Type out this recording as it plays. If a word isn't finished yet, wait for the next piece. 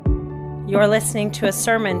You're listening to a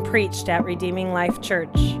sermon preached at Redeeming Life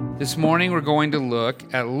Church. This morning we're going to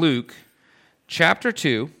look at Luke chapter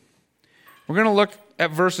 2. We're going to look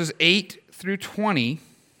at verses 8 through 20,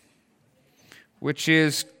 which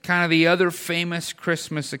is kind of the other famous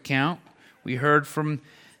Christmas account. We heard from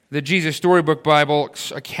the Jesus Storybook Bible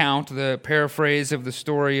account, the paraphrase of the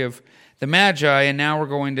story of the Magi, and now we're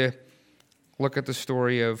going to look at the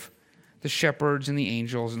story of the shepherds and the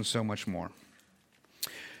angels and so much more.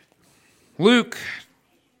 Luke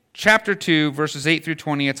chapter 2, verses 8 through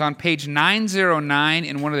 20. It's on page 909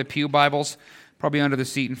 in one of the pew Bibles, probably under the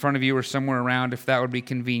seat in front of you or somewhere around if that would be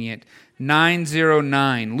convenient.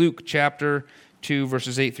 909, Luke chapter 2,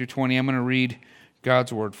 verses 8 through 20. I'm going to read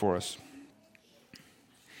God's word for us.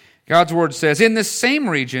 God's word says, "In this same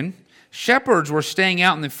region, shepherds were staying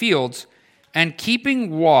out in the fields and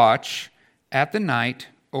keeping watch at the night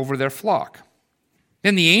over their flock.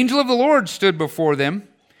 Then the angel of the Lord stood before them,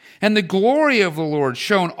 and the glory of the Lord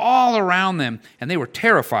shone all around them, and they were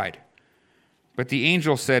terrified. But the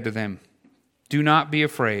angel said to them, 'Do not be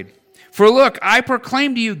afraid. For look, I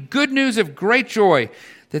proclaim to you good news of great joy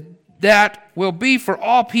that will be for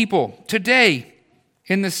all people. Today,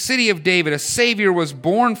 in the city of David, a Savior was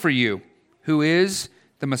born for you, who is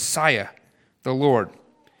the Messiah, the Lord.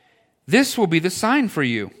 This will be the sign for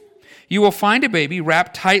you. You will find a baby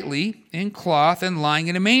wrapped tightly in cloth and lying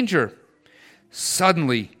in a manger.'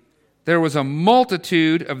 Suddenly, there was a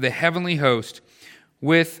multitude of the heavenly host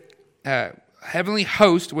with the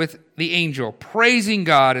angel, praising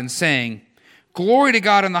God and saying, 'Glory to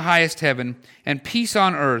God in the highest heaven, and peace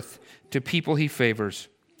on earth to people he favors.'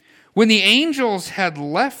 When the angels had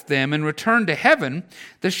left them and returned to heaven,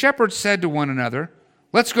 the shepherds said to one another,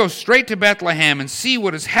 'Let's go straight to Bethlehem and see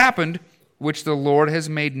what has happened, which the Lord has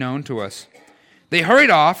made known to us.' They hurried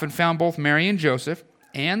off and found both Mary and Joseph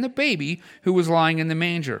and the baby who was lying in the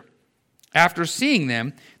manger. After seeing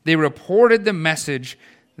them, they reported the message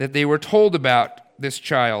that they were told about this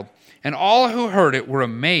child, and all who heard it were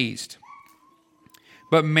amazed.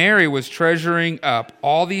 But Mary was treasuring up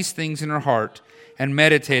all these things in her heart and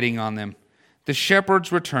meditating on them. The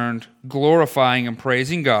shepherds returned, glorifying and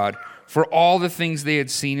praising God for all the things they had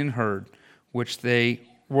seen and heard, which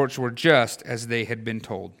were just as they had been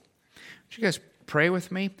told." Would you guys pray with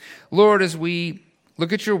me? Lord, as we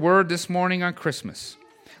look at your word this morning on Christmas,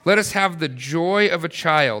 let us have the joy of a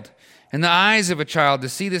child and the eyes of a child to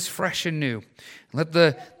see this fresh and new. Let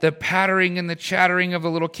the pattering and the chattering of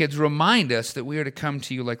the little kids remind us that we are to come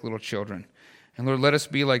to you like little children. And Lord, let us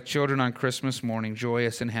be like children on Christmas morning,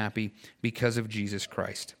 joyous and happy because of Jesus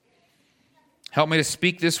Christ. Help me to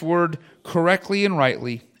speak this word correctly and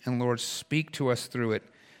rightly, and Lord, speak to us through it,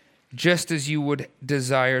 just as you would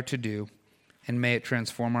desire to do, and may it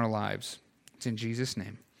transform our lives. It's in Jesus'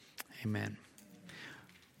 name, amen.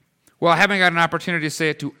 Well, I haven't got an opportunity to say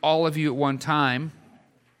it to all of you at one time.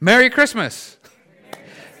 Merry Christmas!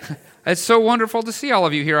 It's so wonderful to see all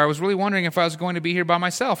of you here. I was really wondering if I was going to be here by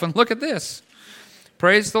myself, and look at this.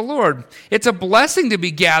 Praise the Lord. It's a blessing to be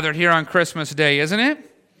gathered here on Christmas Day, isn't it?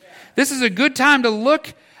 This is a good time to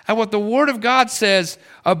look at what the Word of God says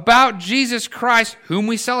about Jesus Christ, whom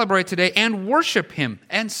we celebrate today, and worship Him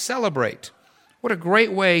and celebrate. What a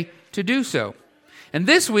great way to do so. And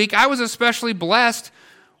this week, I was especially blessed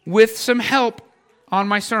with some help on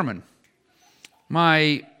my sermon.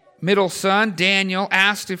 My middle son, Daniel,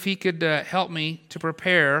 asked if he could help me to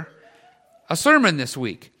prepare a sermon this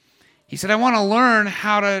week. He said, "I want to learn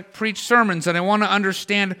how to preach sermons, and I want to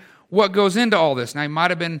understand what goes into all this." And I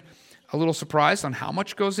might have been a little surprised on how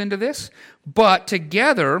much goes into this, but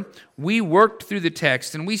together we worked through the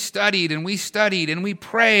text, and we studied, and we studied, and we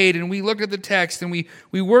prayed, and we looked at the text, and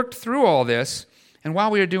we worked through all this. And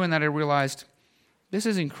while we were doing that, I realized this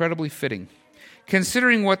is incredibly fitting,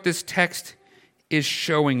 considering what this text is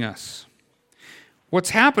showing us. What's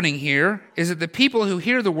happening here is that the people who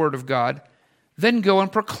hear the Word of God then go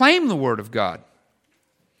and proclaim the Word of God.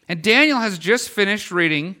 And Daniel has just finished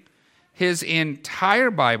reading his entire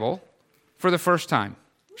Bible for the first time.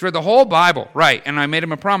 He's read the whole Bible, right, and I made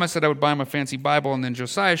him a promise that I would buy him a fancy Bible, and then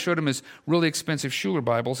Josiah showed him his really expensive Schuler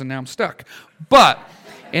Bibles, and now I'm stuck. But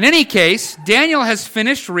in any case, Daniel has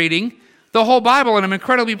finished reading the whole Bible, and I'm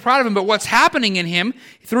incredibly proud of him. But what's happening in him,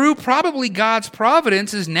 through probably God's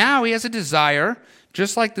providence, is now he has a desire,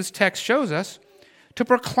 just like this text shows us, to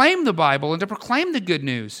proclaim the Bible and to proclaim the good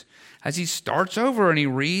news as he starts over and he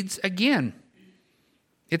reads again.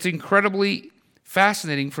 It's incredibly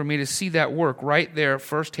fascinating for me to see that work right there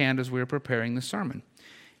firsthand as we were preparing the sermon,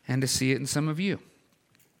 and to see it in some of you.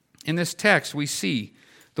 In this text, we see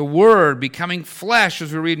the Word becoming flesh,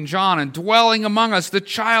 as we read in John, and dwelling among us, the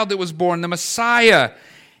child that was born, the Messiah.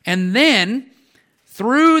 And then,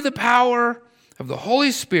 through the power of the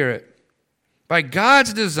Holy Spirit, by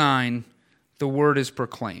God's design, the word is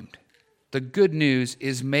proclaimed. The good news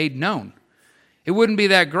is made known. It wouldn't be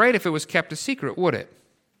that great if it was kept a secret, would it?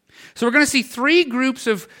 So we're going to see three groups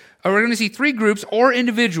or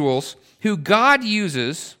individuals who God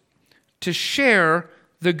uses to share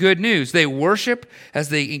the good news. They worship as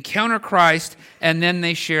they encounter Christ, and then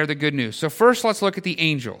they share the good news. So first, let's look at the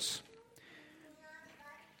angels.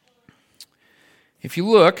 If you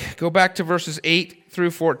look, go back to verses 8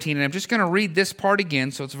 through 14, and I'm just going to read this part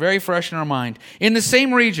again so it's very fresh in our mind. In the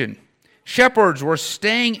same region, shepherds were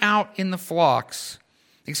staying out in the fields,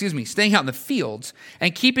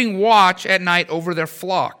 and keeping watch at night over their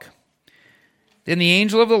flock. Then the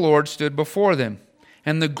angel of the Lord stood before them,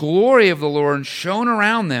 and the glory of the Lord shone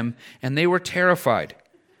around them, and they were terrified.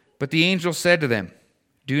 But the angel said to them,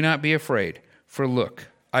 "Do not be afraid, for look,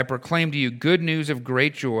 I proclaim to you good news of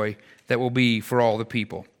great joy that will be for all the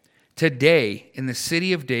people. Today, in the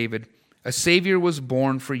city of David, a Savior was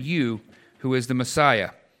born for you, who is the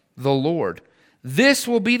Messiah, the Lord. This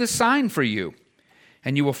will be the sign for you,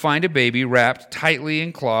 and you will find a baby wrapped tightly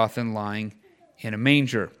in cloth and lying in a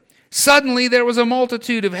manger." Suddenly there was a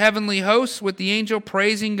multitude of heavenly hosts with the angel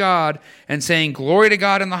praising God and saying, "Glory to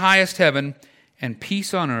God in the highest heaven, and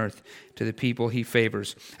peace on earth to the people he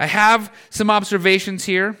favors." I have some observations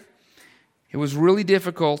here. It was really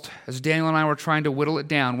difficult as Daniel and I were trying to whittle it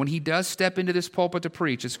down. When he does step into this pulpit to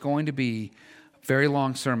preach, it's going to be a very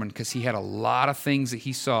long sermon because he had a lot of things that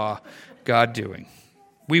he saw God doing.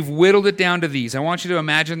 We've whittled it down to these. I want you to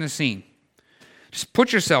imagine the scene. Just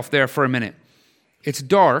put yourself there for a minute. It's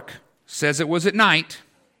dark, says it was at night.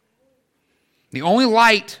 The only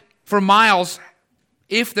light for miles,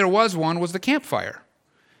 if there was one, was the campfire.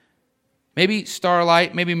 Maybe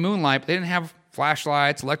starlight, maybe moonlight, but they didn't have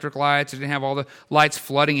flashlights, electric lights. They didn't have all the lights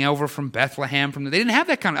flooding over from Bethlehem. They didn't have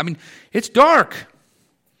that kind of, it's dark.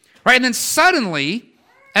 Right? And then suddenly,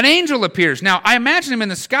 an angel appears. Now, I imagine him in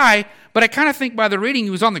the sky, but I kind of think by the reading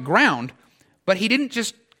he was on the ground, but he didn't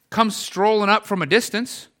just come strolling up from a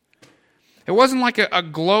distance. It wasn't like a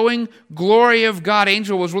glowing glory of God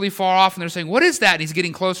angel was really far off, and they're saying, "What is that?" And he's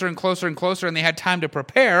getting closer and closer and closer, and they had time to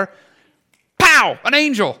prepare. Pow! An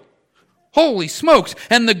angel. Holy smokes.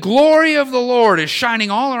 And the glory of the Lord is shining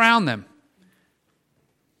all around them.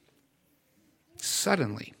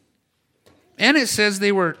 Suddenly. And it says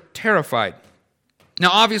they were terrified. Now,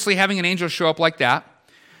 obviously, having an angel show up like that,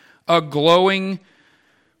 a glowing,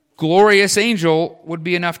 glorious angel would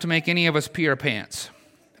be enough to make any of us pee our pants.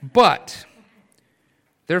 But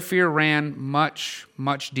their fear ran much,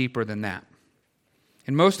 much deeper than that.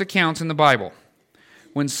 In most accounts in the Bible,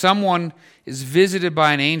 when someone is visited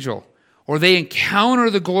by an angel or they encounter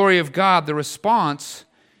the glory of God, the response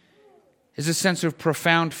is a sense of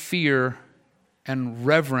profound fear and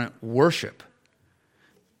reverent worship.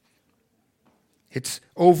 It's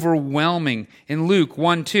overwhelming. In Luke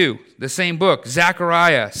 1:2, the same book,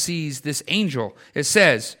 Zechariah sees this angel. It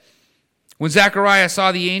says, when Zechariah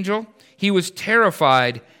saw the angel, he was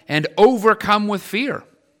terrified and overcome with fear.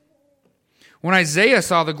 When Isaiah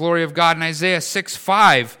saw the glory of God in Isaiah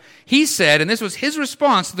 6:5, he said, and this was his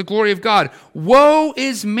response to the glory of God, "Woe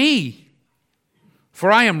is me,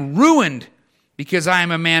 for I am ruined because I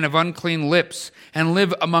am a man of unclean lips and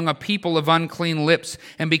live among a people of unclean lips,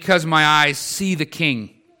 and because my eyes see the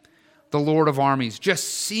King, the Lord of armies." Just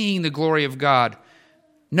seeing the glory of God,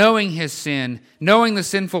 knowing his sin, knowing the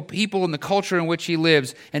sinful people and the culture in which he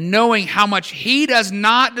lives, and knowing how much he does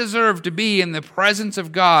not deserve to be in the presence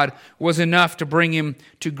of God was enough to bring him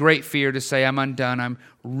to great fear, to say, "I'm undone, I'm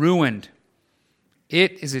ruined."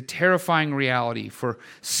 It is a terrifying reality for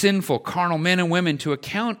sinful, carnal men and women to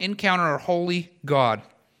encounter a holy God.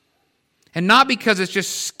 And not because it's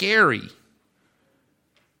just scary.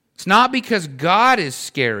 It's not because God is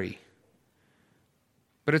scary,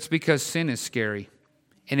 but it's because sin is scary.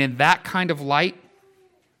 And in that kind of light,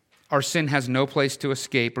 our sin has no place to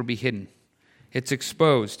escape or be hidden. It's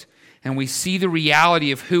exposed. And we see the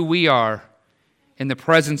reality of who we are in the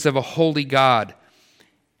presence of a holy God.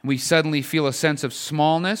 And we suddenly feel a sense of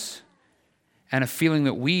smallness and a feeling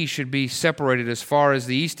that we should be separated as far as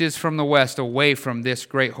the east is from the west, away from this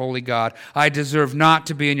great holy God. "I deserve not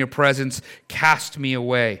to be in your presence. Cast me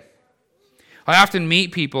away." I often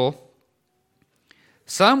meet people,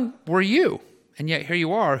 some were you, and yet here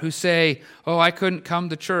you are, who say, "Oh, I couldn't come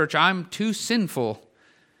to church. I'm too sinful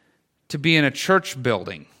to be in a church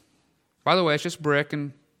building." By the way, it's just brick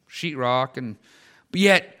and sheetrock, but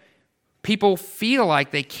yet people feel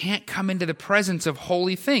like they can't come into the presence of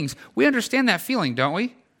holy things. We understand that feeling, don't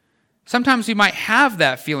we? Sometimes we might have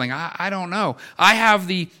that feeling. I don't know. I have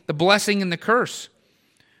the blessing and the curse.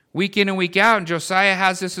 Week in and week out, and Josiah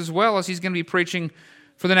has this as well, as he's going to be preaching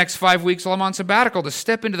for the next 5 weeks while I'm on sabbatical, to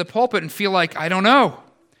step into the pulpit and feel like, I don't know.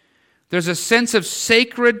 There's a sense of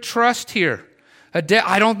sacred trust here. I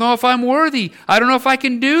don't know if I'm worthy. I don't know if I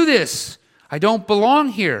can do this. I don't belong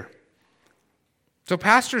here. So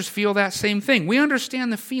pastors feel that same thing. We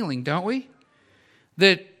understand the feeling, don't we?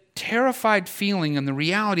 The terrified feeling and the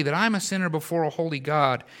reality that I'm a sinner before a holy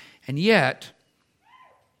God. And yet,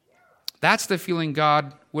 that's the feeling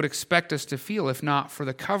God would expect us to feel if not for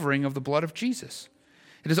the covering of the blood of Jesus.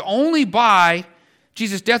 It is only by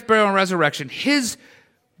Jesus' death, burial, and resurrection, his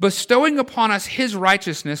bestowing upon us his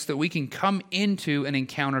righteousness, that we can come into and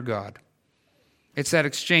encounter God. It's that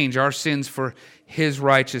exchange, our sins for his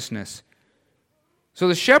righteousness. So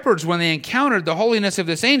the shepherds, when they encountered the holiness of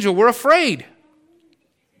this angel, were afraid.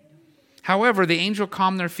 However, the angel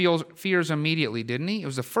calmed their fears immediately, didn't he? It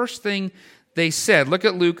was the first thing they said. Look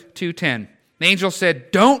at Luke 2:10. The angel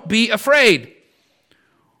said, "Don't be afraid."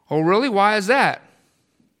 Oh, really? Why is that?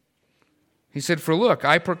 He said, "For look,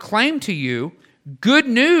 I proclaim to you good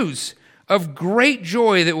news of great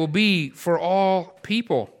joy that will be for all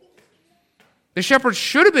people." The shepherds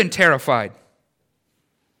should have been terrified,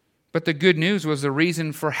 but the good news was the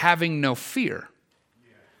reason for having no fear.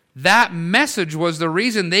 That message was the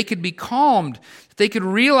reason they could be calmed, that they could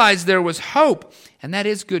realize there was hope, and that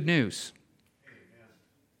is good news.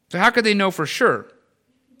 So how could they know for sure?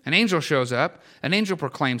 An angel shows up, an angel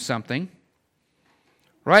proclaims something,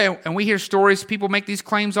 right? And we hear stories, people make these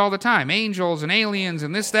claims all the time, angels and aliens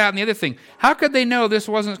and this, that, and the other thing. How could they know this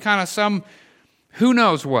wasn't kind of some who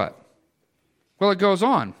knows what? Well, it goes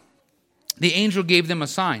on. The angel gave them a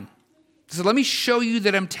sign. He said, "Let me show you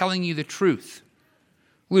that I'm telling you the truth."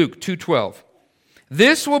 Luke 2:12.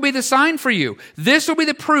 "This will be the sign for you. This will be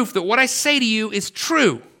the proof that what I say to you is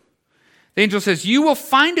true." The angel says, "You will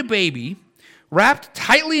find a baby wrapped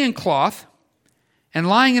tightly in cloth and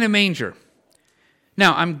lying in a manger."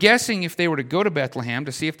 Now, I'm guessing if they were to go to Bethlehem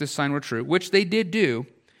to see if this sign were true, which they did do,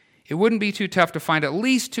 it wouldn't be too tough to find at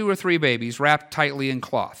least 2 or 3 babies wrapped tightly in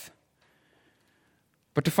cloth.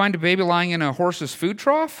 But to find a baby lying in a horse's food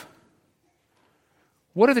trough?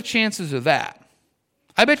 What are the chances of that?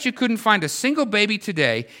 I bet you couldn't find a single baby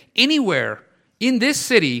today anywhere in this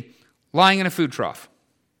city lying in a food trough.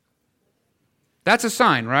 That's a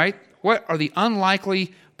sign, right? What are the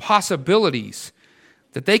unlikely possibilities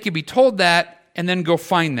that they could be told that and then go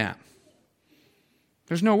find that?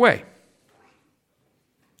 There's no way.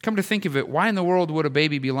 Come to think of it, why in the world would a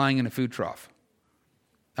baby be lying in a food trough?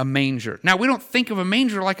 A manger. Now, we don't think of a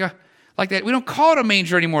manger like that. We don't call it a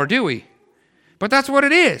manger anymore, do we? But that's what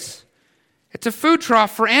it is. It's a food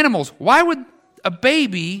trough for animals. Why would a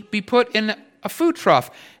baby be put in a food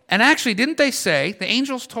trough? And actually, didn't they say, the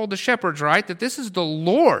angels told the shepherds, right, that this is the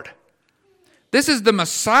Lord. This is the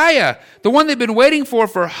Messiah, the one they've been waiting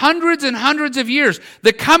for hundreds and hundreds of years,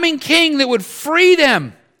 the coming king that would free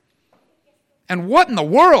them. And what in the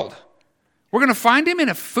world? We're going to find him in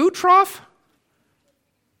a food trough?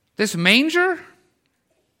 This manger?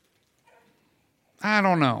 I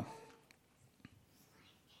don't know.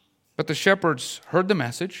 But the shepherds heard the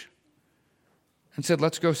message and said,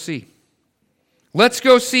 "Let's go see. Let's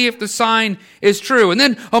go see if the sign is true." And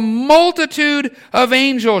then a multitude of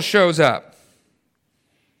angels shows up,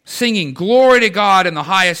 singing, "Glory to God in the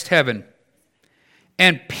highest heaven,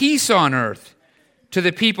 and peace on earth to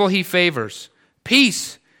the people he favors."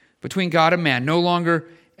 Peace between God and man, no longer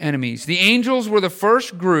enemies. The angels were the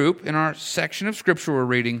first group in our section of Scripture we're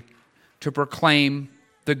reading to proclaim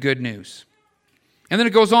the good news. And then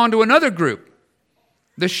it goes on to another group,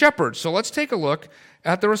 the shepherds. So let's take a look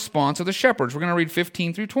at the response of the shepherds. We're going to read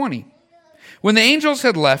 15 through 20. "When the angels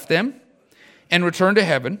had left them and returned to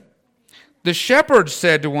heaven, the shepherds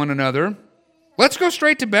said to one another, 'Let's go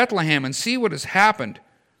straight to Bethlehem and see what has happened,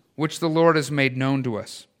 which the Lord has made known to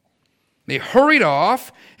us.' They hurried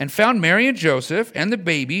off and found Mary and Joseph and the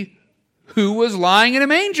baby who was lying in a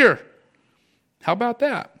manger." How about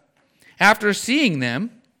that? After seeing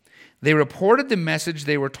them, they reported the message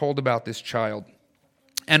they were told about this child.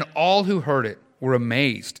 And all who heard it were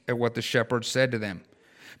amazed at what the shepherds said to them.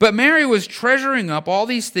 But Mary was treasuring up all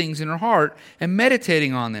these things in her heart and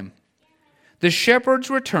meditating on them. The shepherds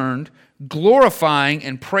returned, glorifying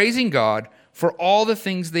and praising God for all the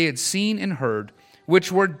things they had seen and heard,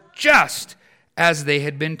 which were just as they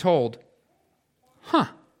had been told.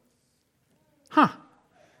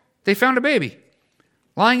 They found a baby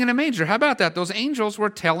lying in a manger. How about that? Those angels were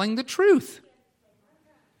telling the truth.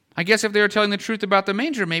 I guess if they were telling the truth about the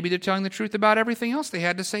manger, maybe they're telling the truth about everything else they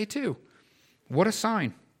had to say too. What a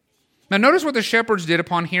sign. Now notice what the shepherds did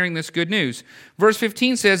upon hearing this good news. Verse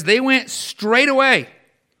 15 says, they went straight away.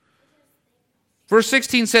 Verse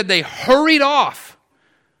 16 said they hurried off.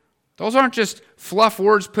 Those aren't just fluff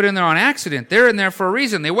words put in there on accident. They're in there for a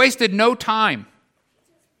reason. They wasted no time.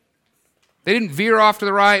 They didn't veer off to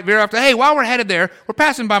the right, veer off to, hey, while we're headed there, we're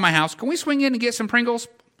passing by my house. Can we swing in and get some Pringles?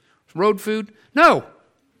 Road food? No.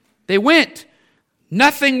 They went.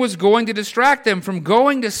 Nothing was going to distract them from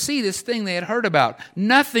going to see this thing they had heard about.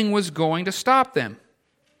 Nothing was going to stop them.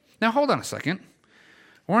 Now, hold on a second.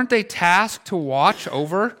 Weren't they tasked to watch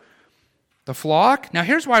over the flock? Now,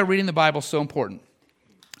 here's why reading the Bible is so important.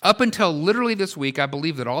 Up until literally this week, I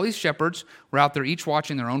believe that all these shepherds were out there each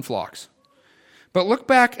watching their own flocks. But look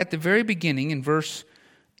back at the very beginning in verse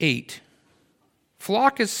 8.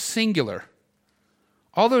 Flock is singular.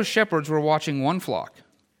 All those shepherds were watching one flock.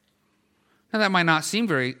 Now, that might not seem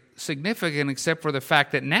very significant except for the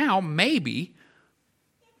fact that now, maybe,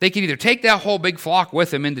 they could either take that whole big flock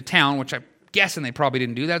with them into town, which I'm guessing they probably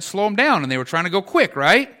didn't do. That'd slow them down, and they were trying to go quick,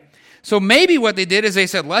 right? So maybe what they did is they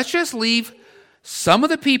said, let's just leave some of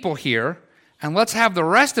the people here, and let's have the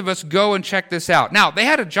rest of us go and check this out. Now, they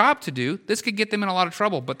had a job to do. This could get them in a lot of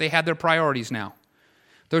trouble, but they had their priorities now.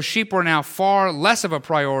 Those sheep were now far less of a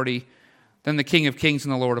priority than the King of Kings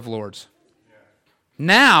and the Lord of Lords.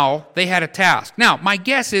 Now, they had a task. Now, my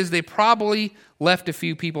guess is they probably left a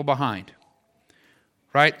few people behind.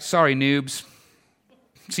 Right? Sorry, noobs.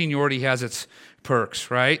 Seniority has its perks,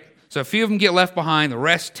 right? So a few of them get left behind, the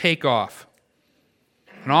rest take off.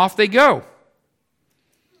 And off they go.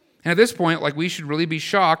 And at this point, we should really be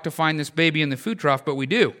shocked to find this baby in the food trough, but we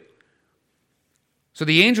do. So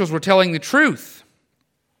the angels were telling the truth.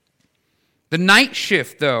 The night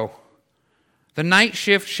shift, though, the night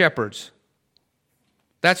shift shepherds,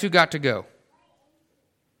 that's who got to go.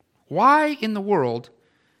 Why in the world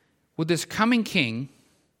would this coming king,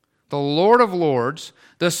 the Lord of Lords,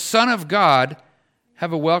 the Son of God,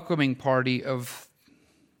 have a welcoming party of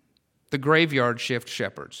the graveyard shift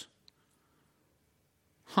shepherds?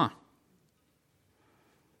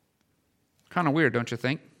 Kind of weird, don't you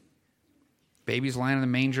think? Babies lying in the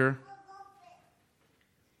manger.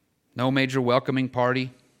 No major welcoming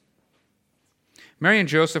party. Mary and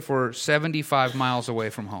Joseph were 75 miles away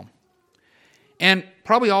from home. And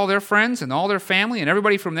probably all their friends and all their family and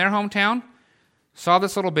everybody from their hometown saw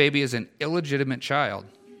this little baby as an illegitimate child.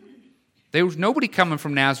 There was nobody coming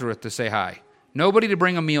from Nazareth to say hi. Nobody to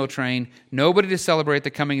bring a meal train. Nobody to celebrate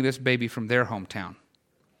the coming of this baby from their hometown.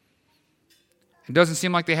 It doesn't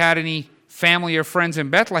seem like they had any family or friends in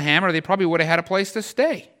Bethlehem, or they probably would have had a place to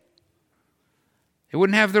stay. They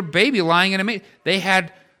wouldn't have their baby lying in a manger. They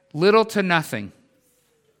had little to nothing.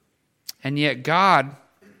 And yet God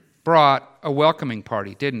brought a welcoming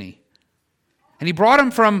party, didn't he? And he brought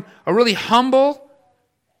them from a really humble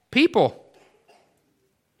people.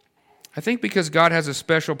 I think because God has a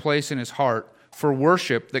special place in his heart for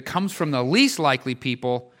worship that comes from the least likely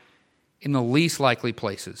people in the least likely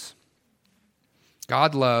places.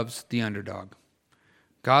 God loves the underdog.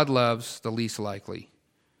 God loves the least likely.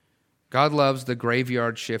 God loves the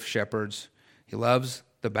graveyard shift shepherds. He loves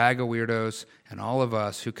the bag of weirdos and all of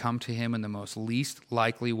us who come to him in the most least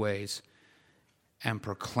likely ways and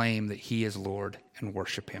proclaim that he is Lord and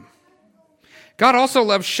worship him. God also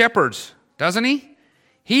loves shepherds, doesn't he?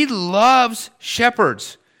 He loves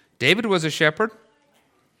shepherds. David was a shepherd.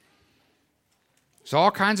 There's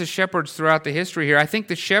all kinds of shepherds throughout the history here. I think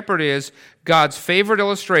the shepherd is God's favorite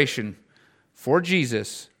illustration for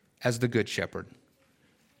Jesus as the good shepherd.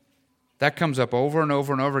 That comes up over and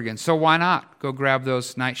over and over again. So why not go grab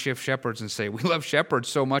those night shift shepherds and say, we love shepherds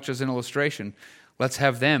so much as an illustration. Let's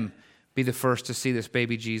have them be the first to see this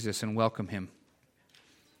baby Jesus and welcome him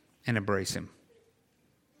and embrace him.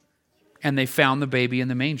 And they found the baby in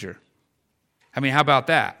the manger. I mean, how about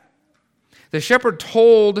that? The shepherds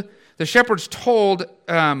told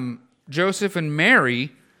Joseph and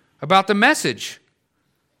Mary about the message,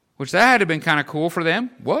 which that had to have been kind of cool for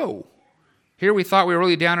them. Whoa. Here we thought we were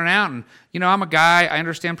really down and out, and, I'm a guy, I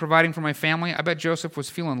understand providing for my family. I bet Joseph was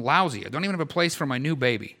feeling lousy. I don't even have a place for my new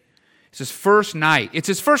baby. It's his first night. It's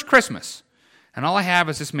his first Christmas, and all I have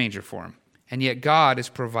is this manger for him. And yet God is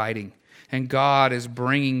providing, and God is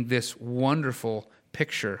bringing this wonderful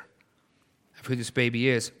picture of who this baby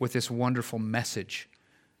is with this wonderful message,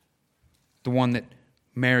 the one that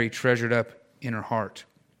Mary treasured up in her heart.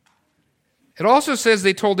 It also says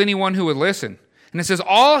they told anyone who would listen. And it says,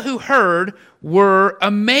 all who heard were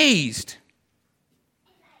amazed.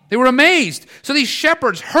 They were amazed. So these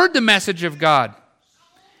shepherds heard the message of God.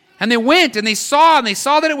 And they went and they saw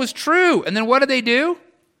that it was true. And then what did they do?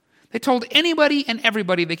 They told anybody and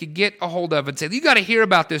everybody they could get a hold of and said, you got to hear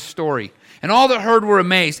about this story. And all that heard were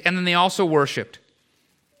amazed, and then they also worshiped.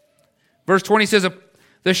 Verse 20 says,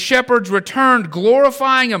 the shepherds returned,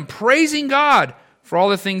 glorifying and praising God for all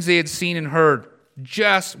the things they had seen and heard.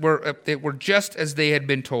 They were just as they had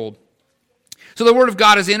been told. So the word of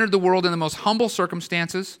God has entered the world in the most humble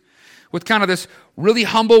circumstances, with kind of this really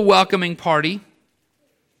humble welcoming party,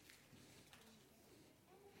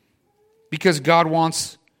 because God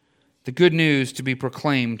wants the good news to be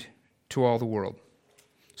proclaimed to all the world.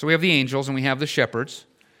 So we have the angels and we have the shepherds.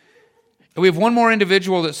 And we have one more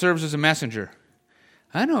individual that serves as a messenger.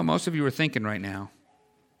 I know what most of you are thinking right now.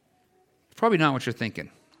 It's probably not what you're thinking.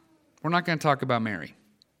 We're not going to talk about Mary.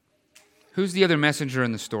 Who's the other messenger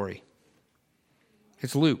in the story?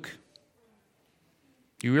 It's Luke.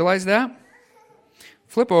 You realize that?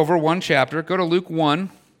 Flip over one chapter. Go to Luke 1,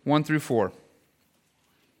 1 through 4.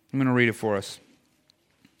 I'm going to read it for us.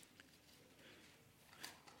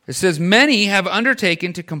 It says, many have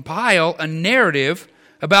undertaken to compile a narrative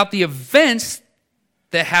about the events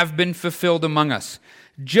that have been fulfilled among us,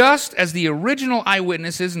 just as the original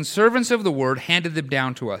eyewitnesses and servants of the word handed them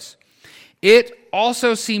down to us. It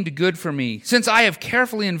also seemed good for me, since I have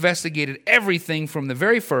carefully investigated everything from the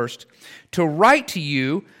very first, to write to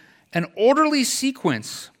you an orderly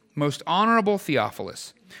sequence, most honorable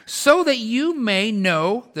Theophilus, so that you may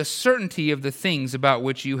know the certainty of the things about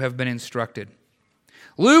which you have been instructed.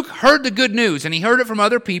 Luke heard the good news, and he heard it from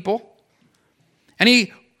other people, and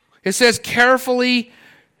it says carefully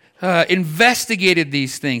investigated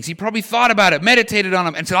these things. He probably thought about it, meditated on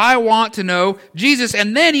them, and said, I want to know Jesus.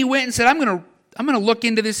 And then he went and said, I'm going to look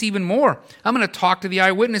into this even more. I'm going to talk to the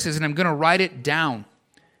eyewitnesses, and I'm going to write it down.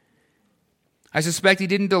 I suspect he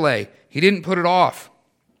didn't delay. He didn't put it off.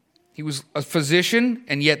 He was a physician,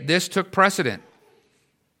 and yet this took precedent.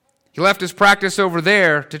 He left his practice over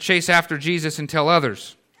there to chase after Jesus and tell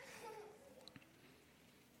others.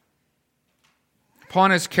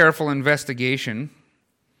 Upon his careful investigation,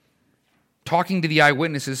 talking to the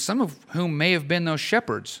eyewitnesses, some of whom may have been those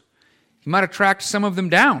shepherds, he might have tracked some of them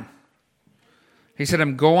down. He said,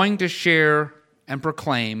 I'm going to share and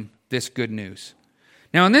proclaim this good news.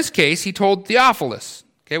 Now, in this case, he told Theophilus.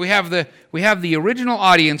 Okay, we have the original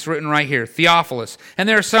audience written right here, Theophilus. And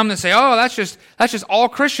there are some that say, oh, that's just all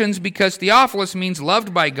Christians, because Theophilus means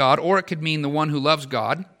loved by God, or it could mean the one who loves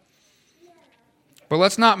God. But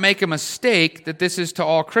let's not make a mistake that this is to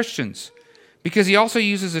all Christians, because he also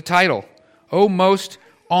uses a title, O most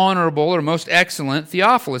honorable or most excellent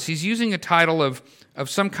Theophilus. He's using a title of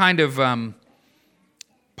some kind of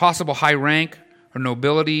possible high rank or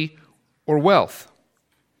nobility or wealth.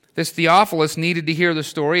 This Theophilus needed to hear the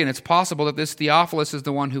story, and it's possible that this Theophilus is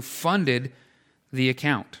the one who funded the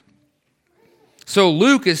account. So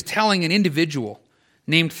Luke is telling an individual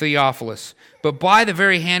named Theophilus, but by the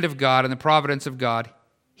very hand of God and the providence of God,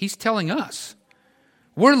 he's telling us.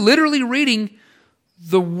 We're literally reading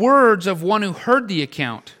the words of one who heard the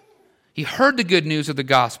account. He heard the good news of the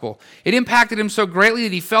gospel. It impacted him so greatly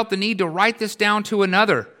that he felt the need to write this down to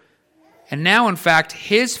another. And now, in fact,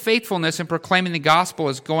 his faithfulness in proclaiming the gospel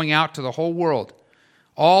is going out to the whole world.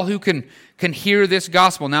 All who can hear this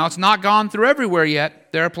gospel. Now, it's not gone through everywhere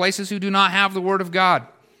yet. There are places who do not have the word of God.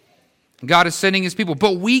 God is sending his people,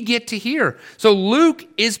 but we get to hear. So Luke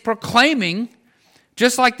is proclaiming,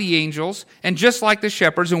 just like the angels and just like the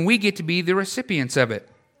shepherds, and we get to be the recipients of it.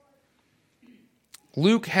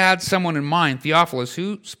 Luke had someone in mind, Theophilus.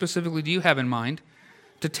 Who specifically do you have in mind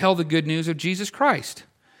to tell the good news of Jesus Christ?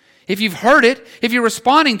 If you've heard it, if you're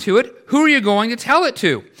responding to it, who are you going to tell it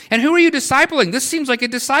to? And who are you discipling? This seems like a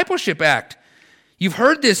discipleship act. You've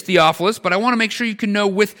heard this, Theophilus, but I want to make sure you can know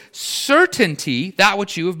with certainty that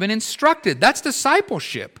which you have been instructed. That's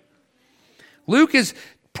discipleship. Luke is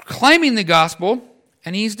proclaiming the gospel,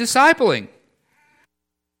 and he's discipling.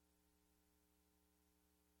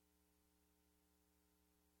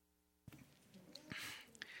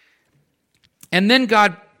 And then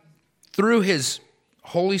God, through his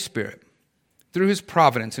Holy Spirit, through his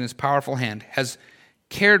providence and his powerful hand, has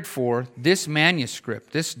cared for this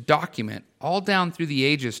manuscript, this document, all down through the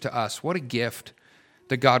ages to us. What a gift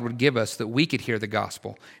that God would give us, that we could hear the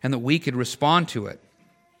gospel and that we could respond to it.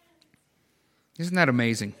 Isn't that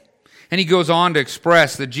amazing? And he goes on to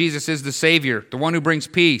express that Jesus is the Savior, the one who brings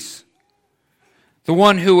peace, the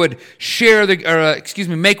one who would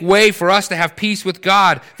make way for us to have peace with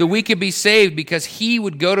God, that we could be saved because he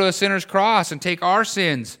would go to a sinner's cross and take our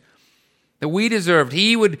sins that we deserved.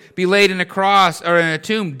 He would be laid in a cross or in a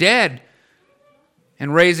tomb dead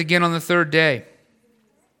and raise again on the third day.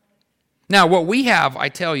 Now, what we have, I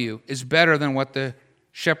tell you, is better than what the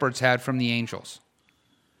shepherds had from the angels.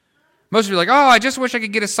 Most of you are like, oh, I just wish I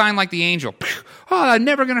could get a sign like the angel. Oh, I'm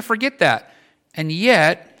never going to forget that. And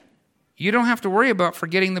yet, you don't have to worry about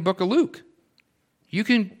forgetting the book of Luke. You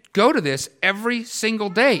can go to this every single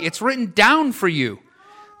day. It's written down for you.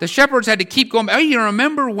 The shepherds had to keep going. Oh, you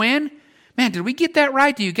remember when? Man, did we get that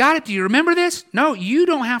right? Do you got it? Do you remember this? No, you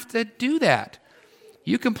don't have to do that.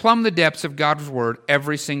 You can plumb the depths of God's word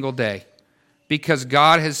every single day because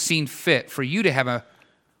God has seen fit for you to have a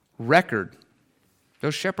record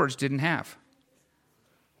those shepherds didn't have.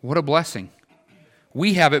 What a blessing.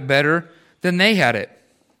 We have it better than they had it.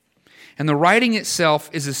 And the writing itself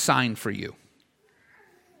is a sign for you.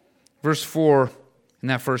 Verse 4 in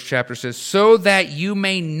that first chapter says, so that you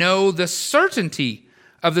may know the certainty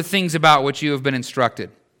of the things about which you have been instructed.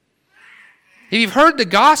 If you've heard the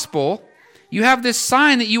gospel, you have this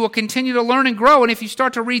sign that you will continue to learn and grow. And if you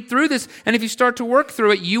start to read through this, and if you start to work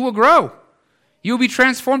through it, you will grow. You will be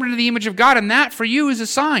transformed into the image of God, and that for you is a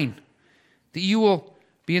sign that you will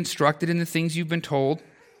be instructed in the things you've been told,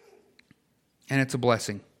 and it's a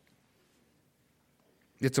blessing.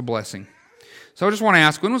 It's a blessing. So I just want to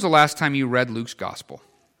ask, when was the last time you read Luke's gospel?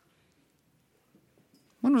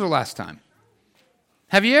 When was the last time?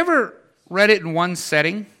 Have you ever read it in one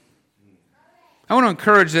setting? I want to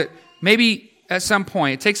encourage that maybe at some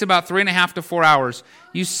point, it takes about 3.5 to 4 hours,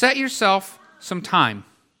 you set yourself some time.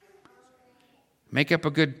 Make up a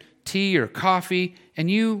good tea or coffee,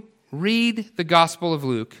 and you read the Gospel of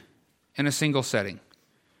Luke in a single setting.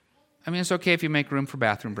 I mean, it's okay if you make room for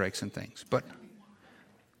bathroom breaks and things, but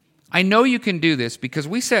I know you can do this because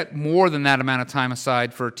we set more than that amount of time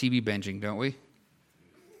aside for TV binging, don't we?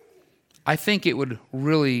 I think it would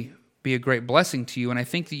really be a great blessing to you, and I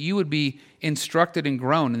think that you would be instructed and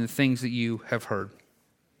grown in the things that you have heard.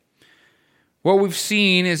 What we've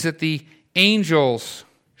seen is that the angels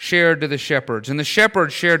shared to the shepherds, and the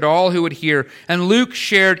shepherds shared to all who would hear, and Luke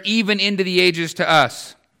shared even into the ages to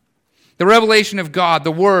us. The revelation of God,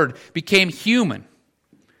 the Word, became human,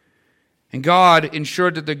 and God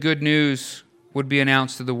ensured that the good news would be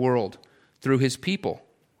announced to the world through His people,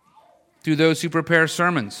 through those who prepare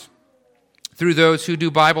sermons, through those who do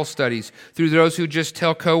Bible studies, through those who just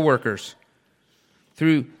tell coworkers,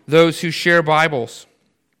 through those who share Bibles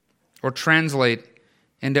or translate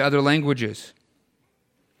into other languages.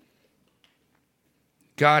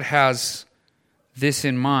 God has this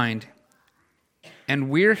in mind, and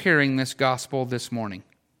we're hearing this gospel this morning.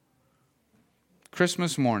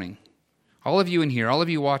 Christmas morning. All of you in here, all of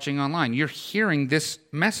you watching online, you're hearing this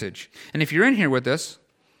message. And if you're in here with us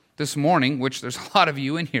this morning, which there's a lot of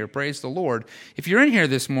you in here, praise the Lord. If you're in here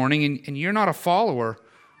this morning and you're not a follower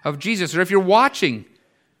of Jesus, or if you're watching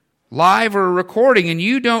live or recording and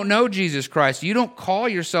you don't know Jesus Christ, you don't call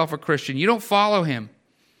yourself a Christian, you don't follow Him,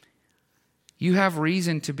 you have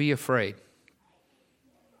reason to be afraid.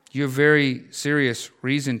 You have very serious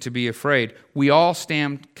reason to be afraid. We all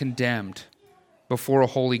stand condemned before a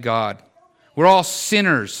holy God. We're all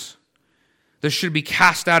sinners that should be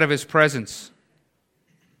cast out of His presence.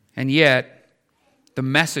 And yet, the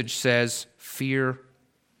message says, fear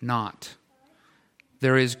not.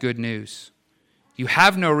 There is good news. You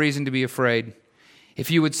have no reason to be afraid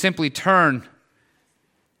if you would simply turn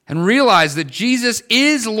and realize that Jesus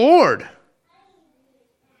is Lord.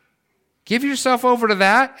 Give yourself over to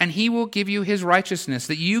that, and He will give you His righteousness,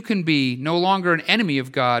 that you can be no longer an enemy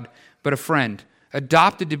of God, but a friend,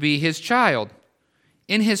 adopted to be His child,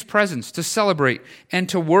 in His presence, to celebrate and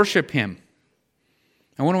to worship Him.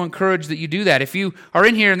 I want to encourage that you do that. If you are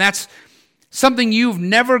in here and that's something you've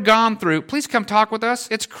never gone through, please come talk with us.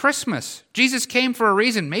 It's Christmas. Jesus came for a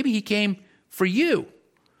reason. Maybe He came for you.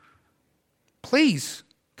 Please,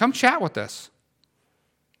 come chat with us.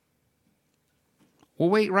 We'll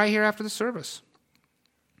wait right here after the service.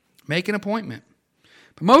 Make an appointment.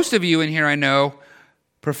 But most of you in here, I know,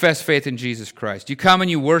 profess faith in Jesus Christ. You come and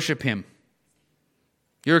you worship Him.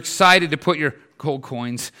 You're excited to put your gold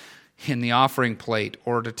coins in the offering plate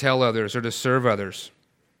or to tell others or to serve others.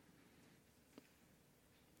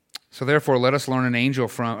 So therefore, let us learn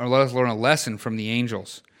a lesson from the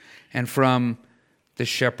angels and from the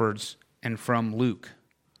shepherds and from Luke.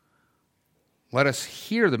 Let us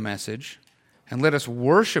hear the message and let us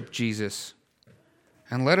worship Jesus,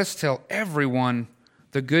 and let us tell everyone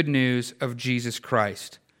the good news of Jesus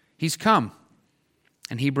Christ. He's come,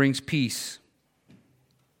 and He brings peace.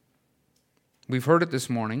 We've heard it this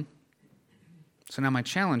morning. So now my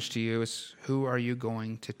challenge to you is, who are you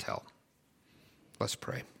going to tell? Let's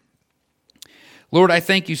pray. Lord, I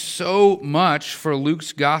thank You so much for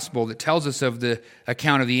Luke's gospel that tells us of the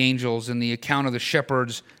account of the angels and the account of the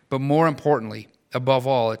shepherds, but more importantly, above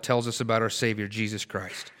all, it tells us about our Savior, Jesus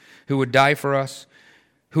Christ, who would die for us,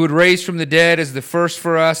 who would raise from the dead as the first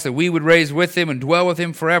for us, that we would raise with him and dwell with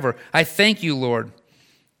him forever. I thank you, Lord,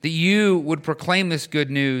 that you would proclaim this good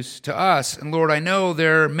news to us. And Lord, I know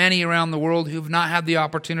there are many around the world who have not had the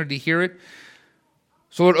opportunity to hear it.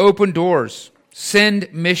 So Lord, open doors,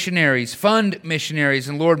 send missionaries, fund missionaries,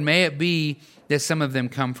 and Lord, may it be that some of them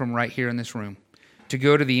come from right here in this room to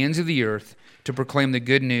go to the ends of the earth to proclaim the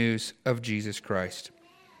good news of Jesus Christ.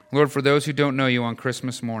 Lord, for those who don't know you on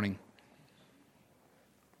Christmas morning,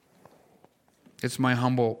 it's my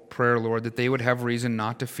humble prayer, Lord, that they would have reason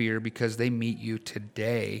not to fear because they meet you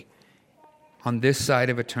today on this side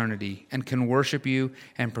of eternity and can worship you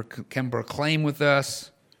and can proclaim with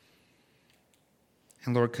us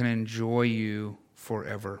and, Lord, can enjoy you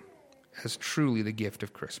forever as truly the gift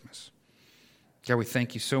of Christmas. God, we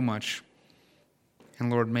thank you so much. And,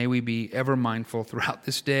 Lord, may we be ever mindful throughout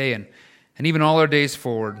this day and even all our days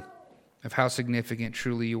forward of how significant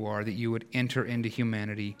truly you are, that you would enter into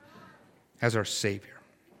humanity as our Savior.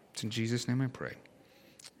 It's in Jesus' name I pray.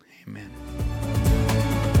 Amen.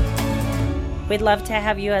 We'd love to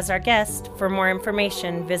have you as our guest. For more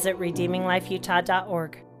information, visit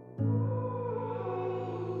redeeminglifeutah.org.